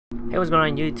Hey, what's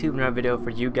going on YouTube? Another video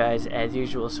for you guys as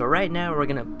usual. So right now we're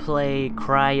gonna play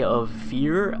Cry of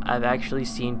Fear. I've actually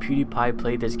seen PewDiePie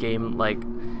play this game like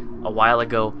a while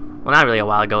ago. Well, not really a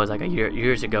while ago, it was like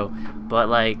years ago. But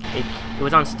like it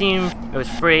was on Steam, it was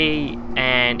free,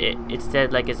 and it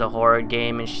said like it's a horror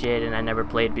game and shit, and I never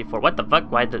played before. What the fuck?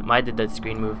 Why did the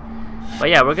screen move? But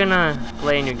yeah, we're gonna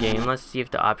play a new game. Let's see if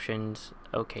the options.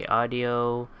 Okay,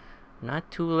 audio,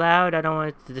 not too loud. I don't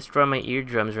want it to destroy my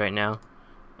eardrums right now.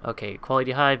 Okay,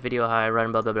 quality high, video high,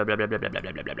 run blah blah blah blah blah blah blah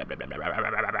blah blah blah blah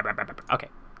blah blah blah. Okay.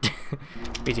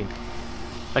 Easy.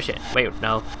 Oh shit. Wait,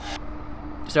 no.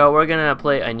 So we're gonna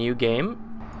play a new game,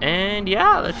 and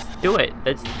yeah, let's do it.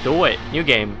 Let's do it. New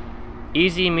game.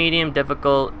 Easy, medium,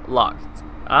 difficult, locked.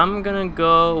 I'm gonna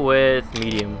go with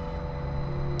medium.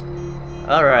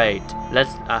 Alright.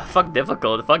 Let's fuck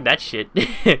difficult. Fuck that shit.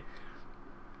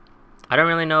 I don't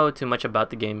really know too much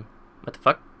about the game. What the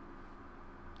fuck?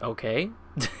 Okay.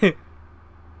 So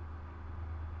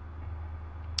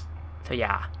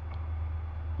yeah.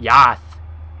 Yath.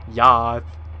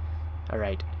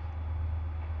 Alright.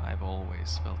 I've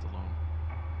always felt alone.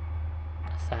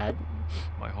 Sad.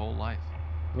 My whole life.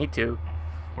 Me too.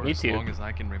 For Me as too. long as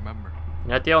I can remember.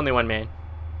 You're not the only one, man.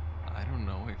 I don't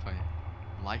know if I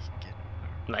like it.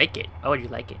 Like it? Oh, you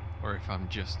like it? Or if I'm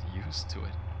just used to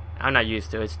it. I'm not used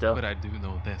to it still. But I do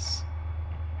know this.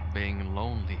 Being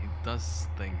lonely does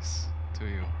things to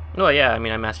you. Well, yeah, I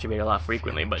mean, I masturbate a lot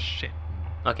frequently, but... Shit.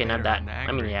 Okay, not that. I mean,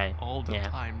 Angry yeah. all the yeah.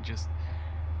 time, just...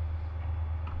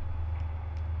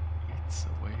 eats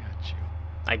away at you.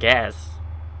 I guess.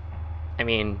 I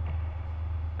mean,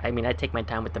 I take my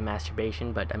time with the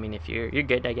masturbation, but I mean, if you're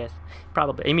good, I guess.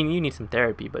 Probably. I mean, you need some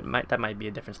therapy, but that might be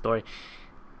a different story.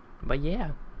 But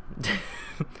yeah.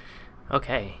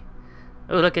 Okay.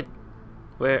 Oh, look at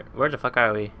where the fuck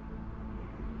are we?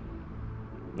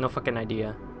 No fucking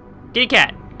idea. Kitty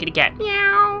cat,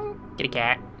 meow. Kitty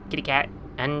cat,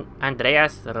 and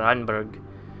Andreas Rönnberg.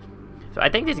 So I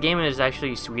think this game is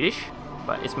actually Swedish,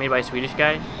 but it's made by a Swedish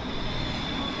guy.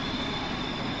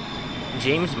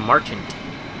 James Marchant.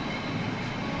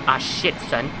 Ah shit,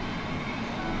 son.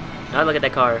 Now look at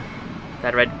that car.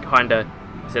 That red Honda.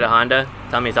 Is it a Honda?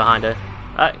 Tell me it's a Honda.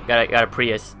 Ah, got a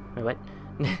Prius. Wait, what?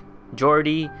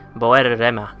 Jordi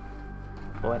Boerema.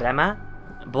 Boerema?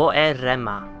 I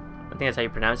think that's how you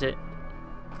pronounce it.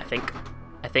 I think.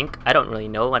 I don't really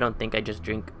know. I don't think I just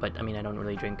drink, but I mean I don't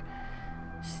really drink.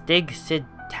 Stig Sid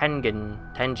Tengen.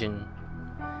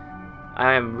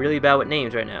 I am really bad with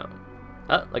names right now.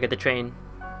 Oh, look at the train.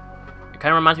 It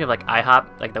kind of reminds me of like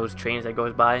IHOP, like those trains that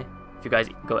goes by.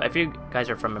 If you guys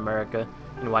are from America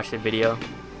and watch the video,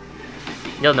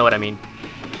 you'll know what I mean.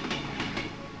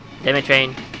 Damn it,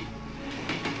 train.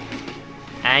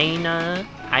 Aina,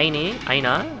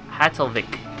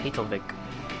 Hatelvik.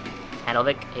 I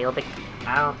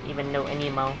don't even know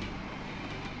anymore.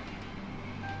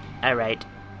 Alright.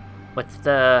 What's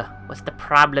the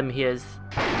problem here?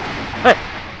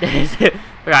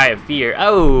 Cry of Fear.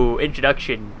 Oh,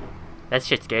 introduction. That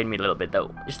shit scared me a little bit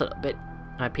though. Just a little bit.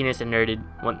 My penis nerded.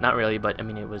 Well, not really, but I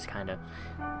mean it was kinda.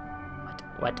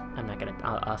 What? I'm not gonna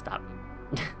I'll stop.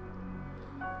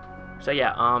 So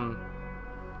yeah,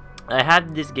 I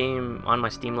had this game on my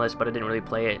Steam list, but I didn't really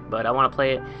play it. But I want to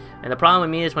play it, and the problem with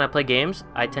me is when I play games,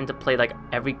 I tend to play like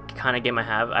every kind of game I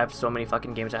have. I have so many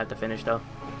fucking games I have to finish though.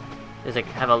 There's like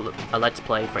have a let's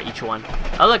play for each one.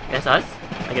 Oh look, that's us.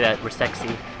 Look at that, we're sexy.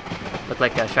 Look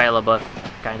like Shia LaBeouf,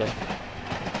 kind of.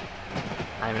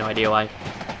 I have no idea why.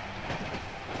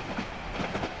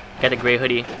 Got the gray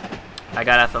hoodie. I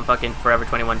got it from fucking Forever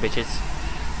 21 bitches.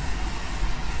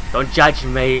 Don't judge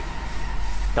me.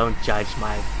 Don't judge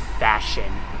my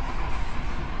fashion.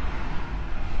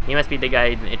 He must be the guy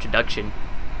in the introduction,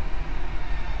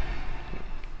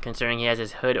 considering he has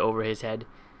his hood over his head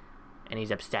and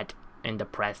he's upset and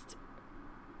depressed.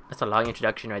 That's a long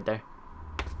introduction right there.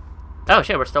 Oh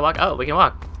shit, we're still walking. Oh, we can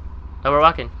walk. Oh, we're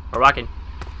walking. I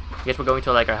guess we're going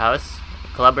to like our house,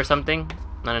 club or something.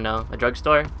 I don't know. A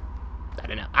drugstore. I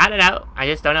don't know. I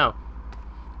just don't know.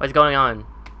 What's going on?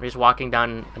 We're just walking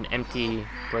down an empty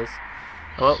place.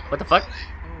 Oh, what the fuck?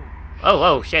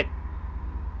 Oh, shit.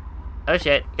 Oh,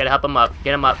 shit. Gotta help him up.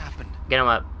 Get him up. Get him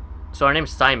up. So our name's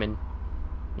Simon.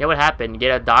 Yeah, what happened? Get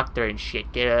a doctor and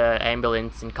shit. Get an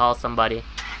ambulance and call somebody.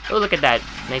 Oh, look at that.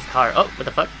 Nice car. Oh, what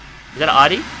the fuck? Is that an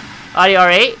Audi? Audi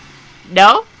R8?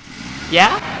 No?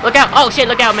 Yeah? Look out. Oh, shit.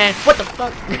 Look out, man. What the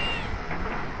fuck?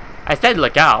 I said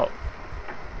look out.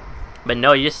 But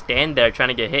no, you just stand there trying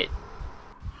to get hit.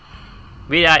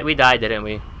 We died, didn't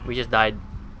we? We just died.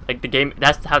 Like the game,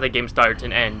 that's how the game starts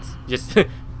and ends. Just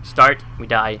start, we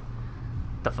die.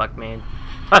 What the fuck, man?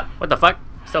 Ah, what the fuck?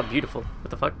 So beautiful. What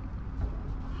the fuck?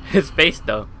 his face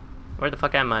though. Where the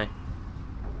fuck am I?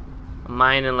 Am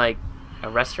I in like a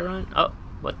restaurant? Oh,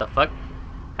 what the fuck?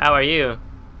 How are you?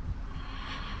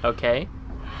 Okay.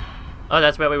 Oh,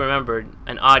 that's what we remembered.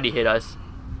 An Audi hit us.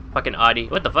 Fucking Audi.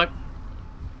 What the fuck?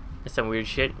 That's some weird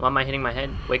shit. Why am I hitting my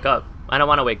head? Wake up. I don't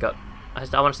want to wake up.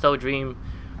 I want to still dream.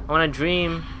 I want to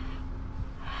dream.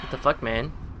 What the fuck,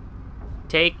 man?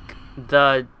 Take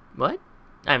the... What?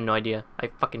 I have no idea. I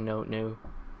fucking don't know.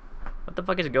 What the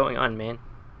fuck is going on, man?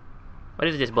 What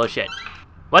is this bullshit?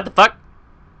 What the fuck?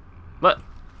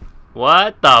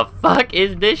 What the fuck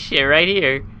is this shit right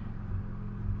here?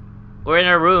 We're in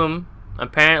a room.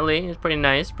 Apparently, it's pretty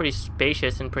nice, pretty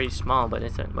spacious, and pretty small. But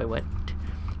it's a... Wait, what?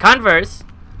 Converse?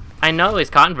 I know it's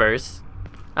Converse.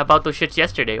 I bought those shits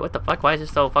yesterday. What the fuck? Why is it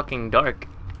so fucking dark?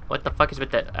 What the fuck is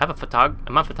with that? I have a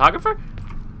am I a photographer?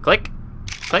 Click.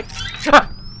 Click.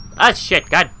 Ah, shit.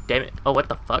 God damn it. Oh, what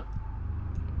the fuck?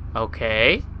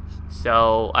 Okay.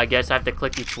 So, I guess I have to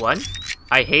click each one.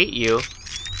 I hate you.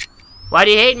 Why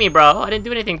do you hate me, bro? I didn't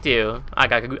do anything to you. I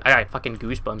got fucking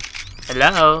goosebumps.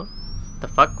 Hello? The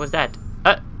fuck was that?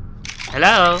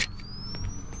 Hello?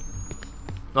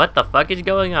 What the fuck is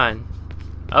going on?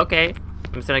 Okay.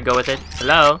 I'm just gonna go with it.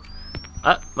 Hello?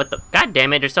 What the? God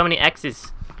damn it, there's so many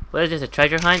X's. What is this, a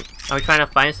treasure hunt? Are we trying to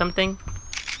find something?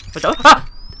 What the?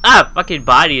 Fucking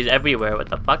bodies everywhere. What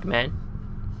the fuck, man?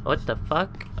 What the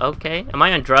fuck? Okay. Am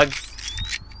I on drugs?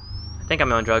 I think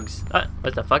I'm on drugs.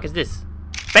 What the fuck is this?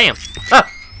 Bam!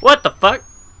 What the fuck?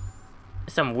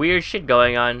 Some weird shit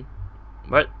going on.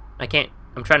 What? I can't.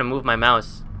 I'm trying to move my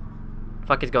mouse. What the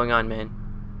fuck is going on, man?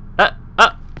 Oh,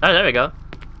 there we go.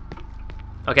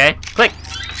 Okay, click.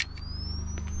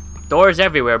 Doors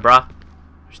everywhere, brah.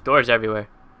 There's doors everywhere.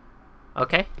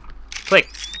 Okay,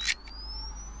 click.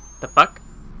 The fuck?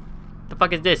 The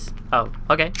fuck is this? Oh,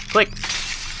 okay, click.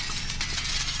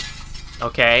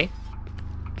 Okay.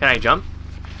 Can I jump?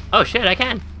 Oh shit, I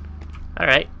can.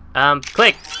 Alright,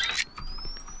 click.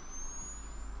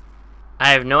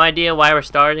 I have no idea why we're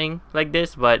starting like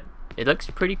this, but it looks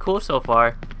pretty cool so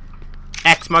far.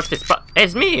 X marks the spot.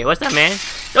 It's me! What's up, man?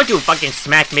 Don't you fucking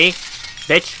smack me,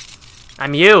 bitch.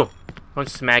 I'm you. Don't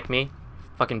smack me,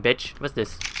 fucking bitch. What's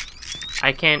this?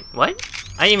 I can't... What?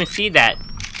 I didn't even see that.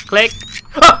 Click.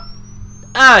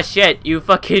 Ah, shit. You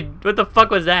fucking... What the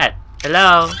fuck was that?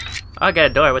 Hello? Oh, I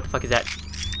got a door. What the fuck is that?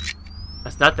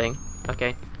 That's nothing.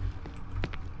 Okay.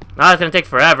 Oh, it's gonna take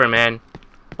forever, man.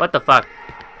 What the fuck?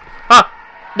 Oh!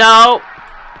 No!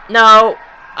 No!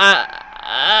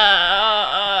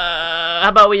 How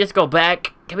about we just go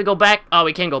back? Can we go back? Oh,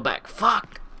 we can't go back.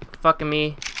 Fuck. Fucking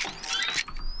me.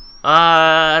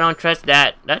 I don't trust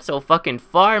that. That's so fucking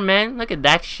far, man. Look at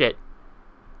that shit.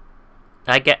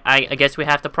 I guess we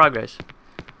have to progress.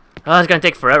 Oh, it's gonna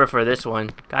take forever for this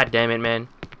one. God damn it, man.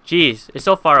 Jeez, it's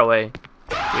so far away.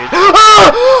 I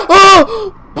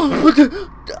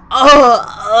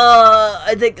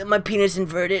think my penis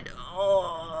inverted.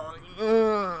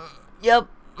 Yep.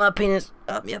 My penis,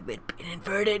 yep, it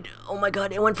inverted. Oh my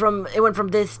god, it went from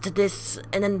this to this,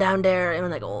 and then down there, and I'm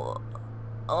like, oh,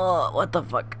 what the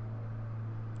fuck?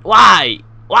 Why?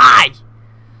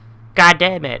 God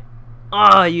damn it!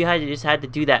 Oh, you just had to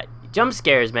do that. Jump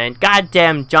scares, man.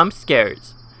 Goddamn jump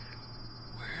scares.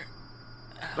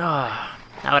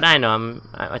 How would I know?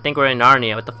 I think we're in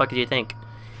Narnia. What the fuck do you think?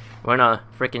 We're in a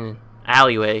freaking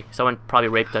alleyway. Someone probably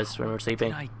raped us when we were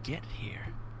sleeping. How did I get here?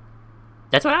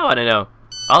 That's what I want to know.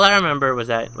 All I remember was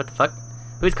that... What the fuck?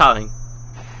 Who's calling?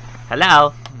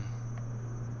 Hello?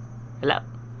 Hello?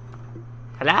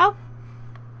 Hello?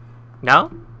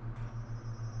 No?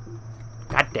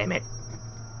 God damn it.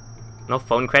 No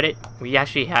phone credit? We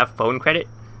actually have phone credit?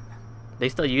 They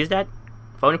still use that?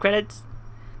 Phone credits?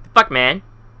 The fuck, man?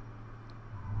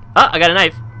 Oh, I got a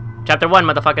knife. Chapter 1,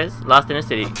 motherfuckers. Lost in a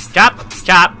city. Chop!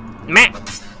 Chop! Meh!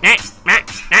 Nah! Nah!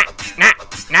 Nah! Nah!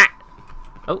 Nah!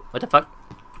 Oh, what the fuck?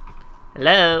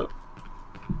 Hello?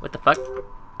 What the fuck?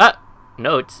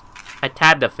 Notes. I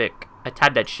tabbed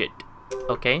that shit.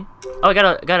 Okay. Oh, I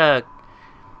got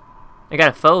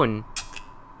a phone.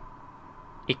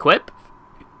 Equip?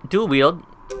 Dual wield.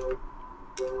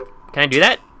 Can I do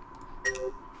that?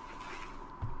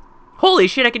 Holy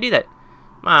shit, I can do that.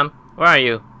 Mom, where are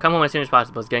you? Come home as soon as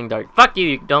possible. It's getting dark. Fuck you.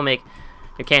 You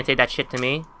can't say that shit to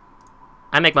me.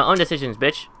 I make my own decisions,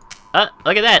 bitch.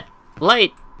 Look at that.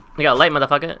 Light. We got light,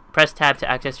 motherfucker. Press tab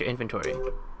to access your inventory.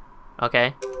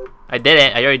 Okay. I did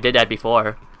it. I already did that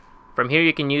before. From here,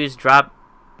 you can use, drop,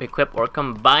 equip, or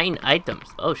combine items.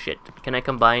 Oh, shit. Can I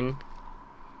combine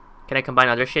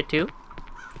other shit, too?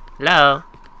 Hello?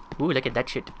 Ooh, look at that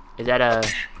shit. Is that a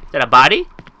body?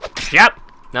 Yep.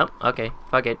 Nope. Okay.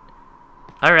 Fuck it.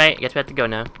 Alright. Guess we have to go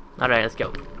now. Alright, let's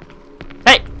go.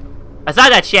 Hey! I saw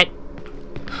that shit!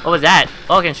 What was that?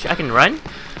 Oh, I can run?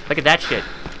 Look at that shit.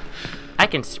 I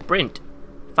can sprint.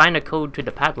 Find a code to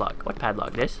the padlock. What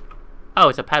padlock? This? Oh,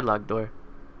 it's a padlock door.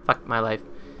 Fuck my life.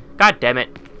 God damn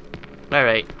it.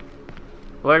 Alright.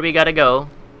 Where do we gotta go?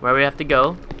 Where we have to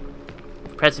go?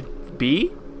 Press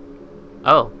B?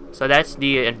 Oh, so that's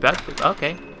the objective.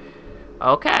 Okay.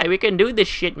 Okay, we can do this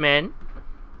shit, man.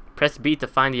 Press B to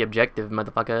find the objective,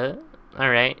 motherfucker.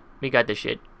 Alright, we got this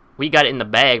shit. We got it in the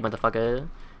bag, motherfucker.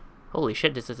 Holy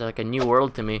shit, this is like a new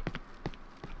world to me.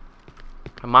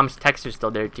 My mom's text is still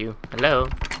there too. Hello?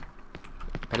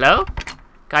 Hello?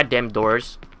 Goddamn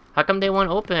doors. How come they won't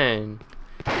open?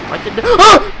 What the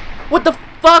oh! What the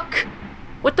fuck?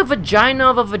 What the vagina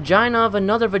of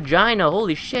another vagina?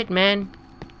 Holy shit, man.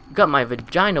 Got my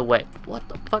vagina wet. What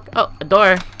the fuck? Oh, a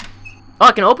door. Oh,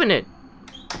 I can open it.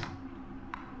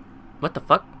 What the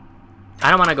fuck? I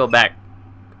don't want to go back.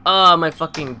 Oh, my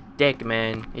fucking dick,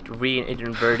 man. It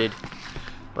inverted.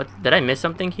 What? Did I miss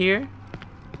something here?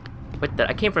 What the?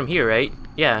 I came from here, right?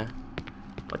 Yeah.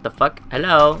 What the fuck?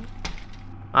 Hello?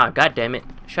 Ah, god damn it.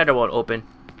 Shutter won't open.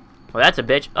 Well, that's a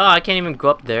bitch. Oh, I can't even go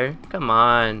up there. Come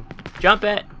on. Jump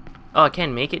it. Oh, I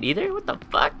can't make it either? What the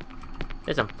fuck?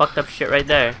 There's some fucked up shit right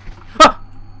there. Ah!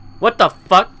 What the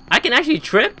fuck? I can actually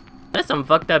trip? That's some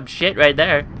fucked up shit right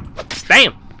there.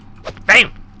 Bam!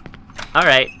 Bam!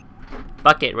 Alright.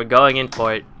 Fuck it, we're going in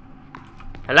for it.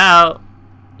 Hello?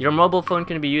 Your mobile phone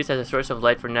can be used as a source of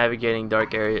light for navigating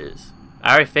dark areas.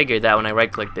 I already figured that when I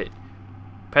right-clicked it.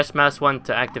 Press mouse 1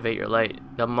 to activate your light.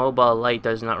 The mobile light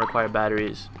does not require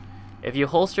batteries. If you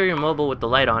holster your mobile with the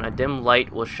light on, a dim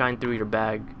light will shine through your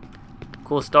bag.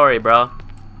 Cool story, bro.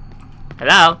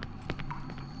 Hello?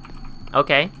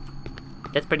 Okay.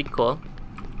 That's pretty cool.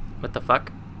 What the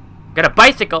fuck? Got a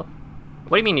bicycle!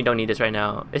 What do you mean you don't need this right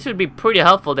now? This would be pretty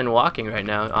helpful than walking right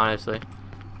now, honestly.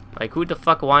 Like, who the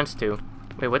fuck wants to?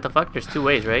 Wait, what the fuck? There's two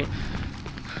ways, right?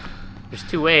 There's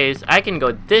two ways. I can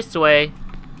go this way.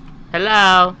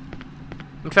 Hello?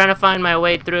 I'm trying to find my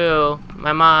way through.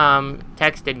 My mom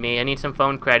texted me. I need some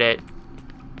phone credit.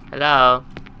 Hello?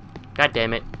 God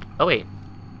damn it. Oh, wait.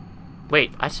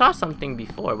 Wait, I saw something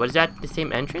before. Was that the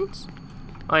same entrance?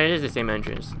 Oh, it is the same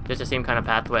entrance. Just the same kind of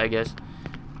pathway, I guess.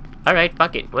 Alright,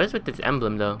 fuck it. What is with this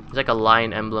emblem, though? It's like a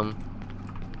lion emblem.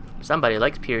 Somebody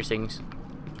likes piercings.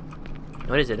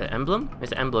 What is it, an emblem?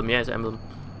 It's an emblem, yeah, it's an emblem.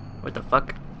 What the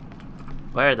fuck?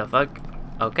 Where the fuck?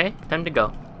 Okay, time to go.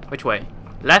 Which way?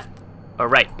 Left or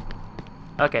right?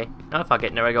 Okay. Oh, fuck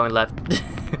it. Now we're going left.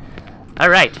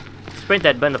 Alright. Sprint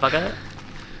that motherfucker.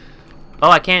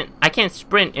 Oh, I can't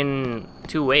sprint in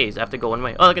two ways. I have to go one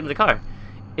way. Oh, look at the car.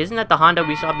 Isn't that the Honda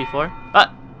we saw before?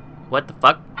 What the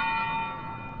fuck?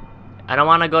 I don't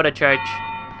want to go to church.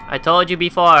 I told you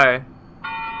before.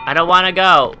 I don't want to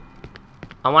go.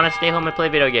 I want to stay home and play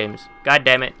video games. God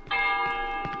damn it.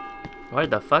 Where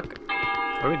the fuck?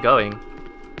 Where are we going?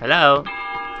 Hello?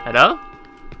 Hello?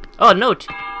 Oh, a note!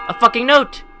 A fucking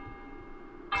note!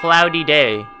 Cloudy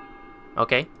day.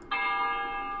 Okay.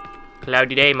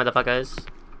 Cloudy day, motherfuckers.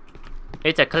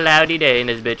 It's a cloudy day in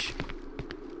this bitch.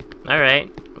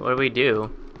 Alright. What do we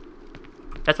do?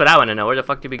 That's what I want to know. Where the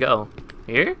fuck do we go?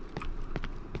 Here?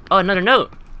 Oh, another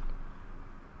note!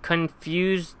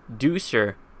 Confused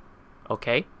deucer.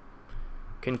 Okay.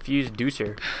 Confused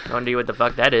deucer. I don't know what the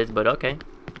fuck that is, but okay.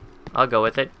 I'll go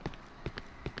with it.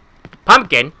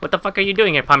 Pumpkin? What the fuck are you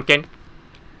doing here, pumpkin?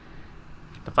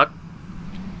 The fuck?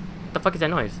 What the fuck is that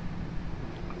noise?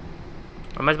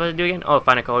 What am I supposed to do again? Oh,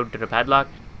 find a code to the padlock.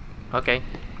 Okay.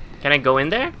 Can I go in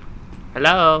there?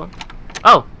 Hello?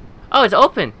 Oh! Oh, it's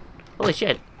open! Holy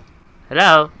shit.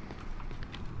 Hello?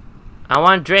 I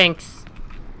want drinks.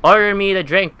 Order me the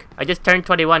drink. I just turned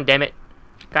 21, damn it.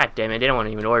 God damn it, they don't want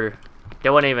to even order. They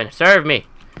won't even serve me.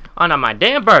 On my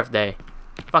damn birthday.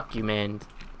 Fuck you, man.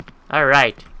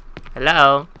 Alright.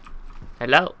 Hello?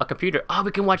 Hello? A computer. Oh,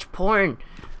 we can watch porn.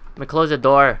 Let me close the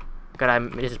door.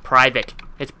 God, this is private.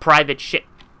 It's private shit.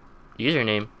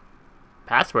 Username.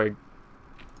 Password.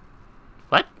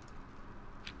 What?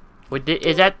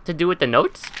 Is that to do with the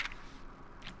notes?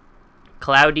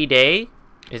 Cloudy day?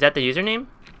 Is that the username?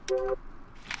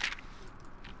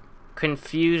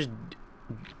 Confused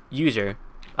user.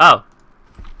 Oh.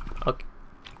 Okay.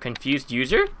 Confused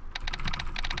user?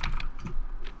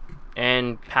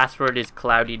 And password is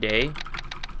cloudy day.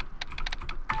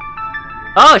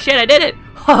 Oh shit, I did it!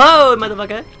 Ho ho,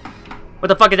 motherfucker! What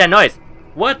the fuck is that noise?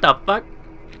 What the fuck?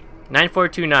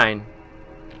 9429.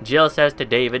 Jill says to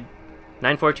David,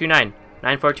 9429,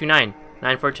 9429,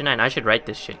 9429. I should write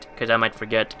this shit, because I might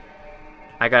forget.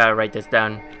 I gotta write this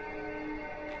down.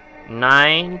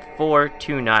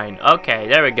 9429. Okay,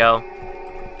 there we go.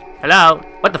 Hello?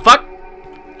 What the fuck?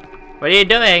 What are you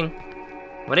doing?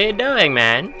 What are you doing,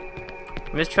 man?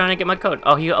 I'm just trying to get my code.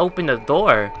 Oh, he opened the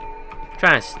door.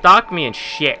 Trying to stalk me and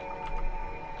shit.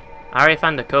 I already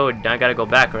found the code. Now I gotta go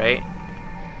back, right?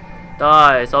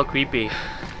 Duh, it's all creepy.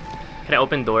 Can I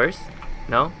open doors?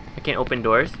 No? I can't open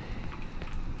doors?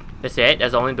 That's it?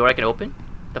 That's the only door I can open?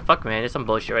 The fuck, man? There's some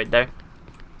bullshit right there.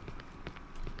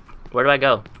 Where do I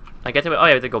go? I guess oh, I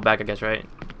have to go back, I guess, right?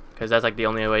 Because that's like the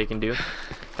only way you can do.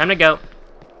 Time to go.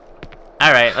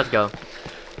 Alright, let's go.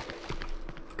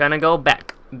 Gonna go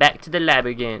back. Back to the lab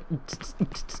again.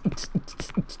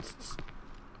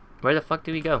 Where the fuck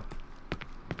do we go?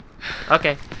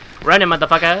 Okay. Run it,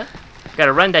 motherfucker.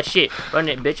 Gotta run that shit. Run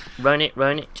it, bitch. Run it,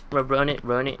 run it. Run it,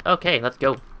 run it. Okay, let's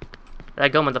go.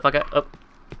 Let go, motherfucker. Oh.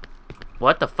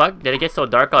 What the fuck? Did it get so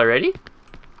dark already?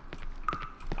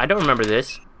 I don't remember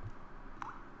this.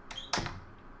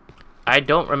 I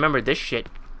don't remember this shit.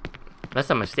 Unless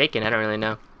I'm mistaken, I don't really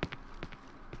know.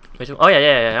 Oh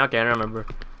yeah, okay, I remember.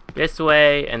 This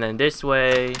way, and then this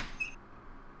way.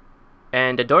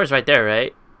 And the door's right there,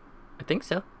 right? I think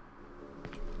so.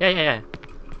 Yeah.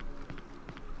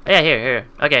 Oh, yeah, here.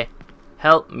 Okay.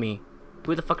 Help me.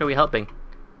 Who the fuck are we helping?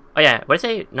 Oh yeah, what did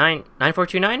I say?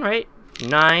 9429, right?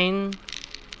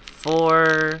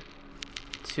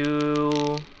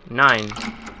 9429.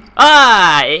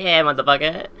 Ah, yeah,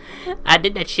 motherfucker. I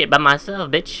did that shit by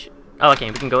myself, bitch. Oh,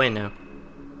 okay, we can go in now.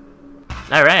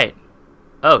 Alright.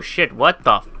 Oh shit, what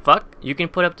the fuck? You can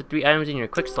put up to 3 items in your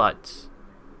quick slots.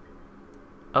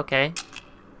 Okay.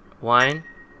 1,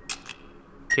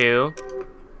 2.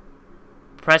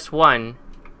 Press 1.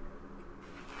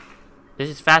 This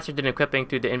is faster than equipping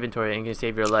to the inventory and can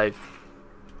save your life.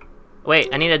 Wait,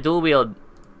 I need a dual wield.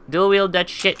 Dual wield that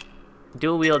shit.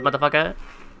 Dual wield, motherfucker.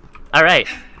 Alright.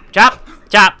 Chop!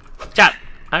 Chop! Chop!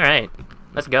 Alright.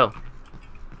 Let's go.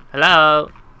 Hello?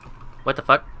 What the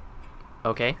fuck?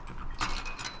 Okay.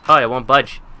 Oh, it won't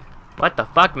budge. What the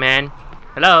fuck, man?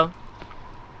 Hello?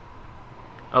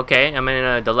 Okay, I'm in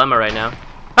a dilemma right now.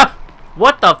 Ah!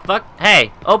 What the fuck?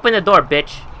 Hey, open the door,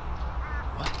 bitch.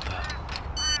 What the?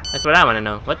 That's what I want to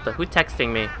know. What the? Who's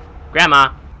texting me?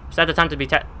 Grandma. Is that the time to be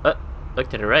look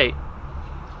to the right.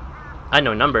 I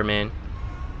know number, man.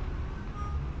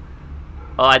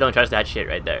 Oh, I don't trust that shit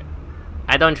right there.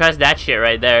 I don't trust that shit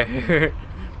right there.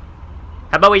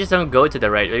 How about we just don't go to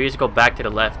the right? We just go back to the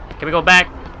left. Can we go back?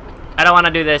 I don't want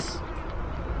to do this.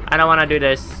 I don't want to do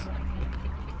this.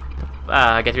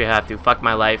 I guess we have to. Fuck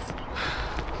my life.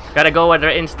 Gotta go with our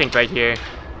instinct right here.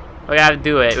 We gotta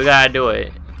do it. We gotta do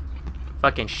it.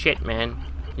 Fucking shit, man.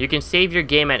 You can save your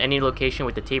game at any location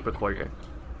with the tape recorder.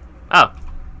 Oh.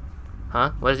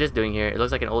 Huh? What is this doing here? It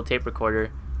looks like an old tape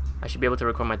recorder. I should be able to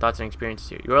record my thoughts and experiences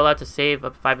here. You're allowed to save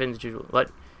up 5 individual.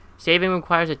 What? Saving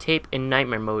requires a tape in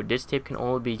nightmare mode. This tape can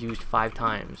only be used 5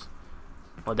 times.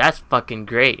 Well, that's fucking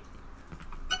great.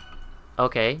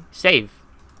 Okay. Save.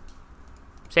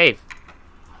 Save.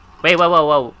 Wait,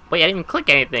 whoa. Wait, I didn't even click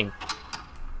anything.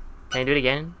 Can I do it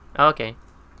again? Oh, okay.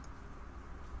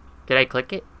 Did I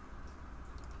click it?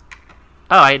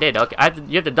 Oh, I did. Okay.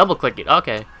 You have to double click it.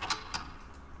 Okay.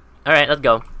 Alright, let's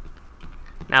go.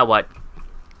 Now what?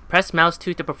 Press mouse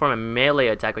 2 to perform a melee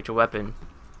attack with your weapon.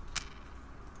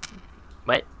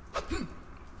 What?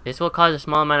 This will cause a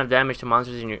small amount of damage to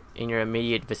monsters in your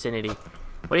immediate vicinity.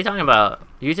 What are you talking about?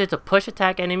 Use it to push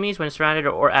attack enemies when surrounded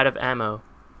or out of ammo.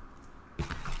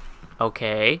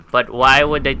 Okay, but why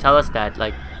would they tell us that?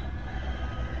 Like,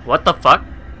 what the fuck?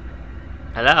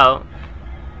 Hello?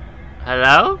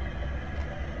 Hello?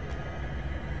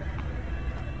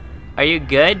 Are you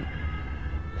good?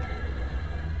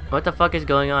 What the fuck is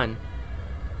going on?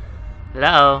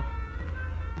 Hello?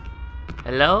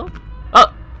 Hello?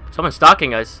 Oh! Someone's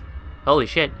stalking us. Holy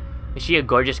shit. Is she a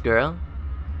gorgeous girl?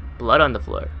 Blood on the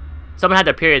floor. Someone had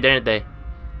their period, didn't they?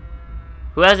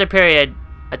 Who has their period?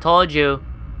 I told you.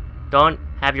 Don't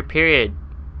have your period.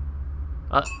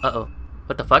 Uh-oh.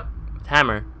 What the fuck?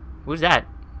 Hammer. Who's that?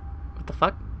 What the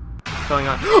fuck? What's going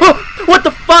on? What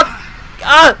the fuck?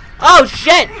 Oh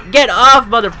shit! Get off,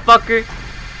 motherfucker!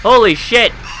 Holy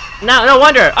shit! No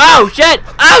wonder! Oh shit!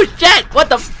 Oh shit! What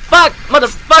the fuck?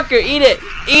 Motherfucker, eat it!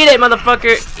 Eat it,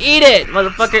 motherfucker! Eat it!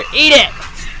 Motherfucker, eat it!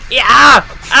 Yeah!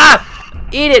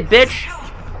 Eat it, bitch!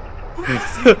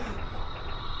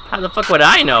 How the fuck would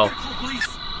I know?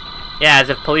 Yeah, as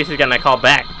if police is gonna call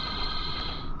back.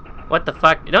 What the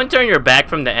fuck? Don't turn your back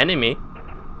from the enemy.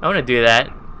 I wanna do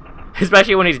that.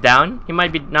 Especially when he's down. He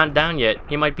might be not down yet.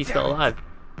 He might be still alive.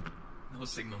 No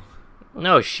signal.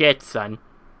 No shit, son.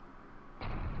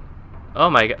 Oh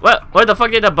my god. What? Where the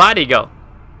fuck did the body go?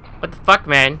 What the fuck,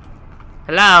 man?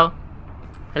 Hello?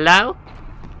 Hello?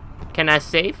 Can I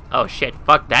save? Oh shit,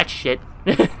 fuck that shit.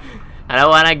 I don't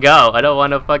wanna go. I don't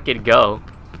wanna fucking go.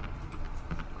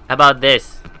 How about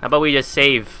this? How about we just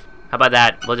save? How about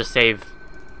that? We'll just save.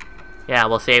 Yeah,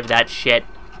 we'll save that shit.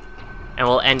 And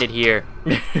we'll end it here.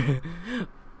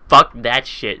 Fuck that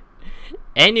shit.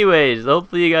 Anyways,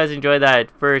 hopefully you guys enjoyed that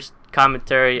first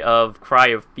commentary of Cry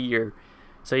of Fear.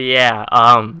 So yeah,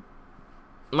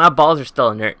 my balls are still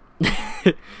inert.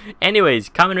 Anyways,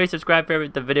 comment, rate, subscribe,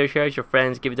 favorite the video, share it with your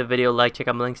friends, give the video a like, check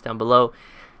out my links down below.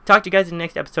 Talk to you guys in the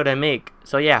next episode I make.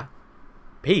 So yeah,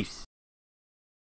 peace.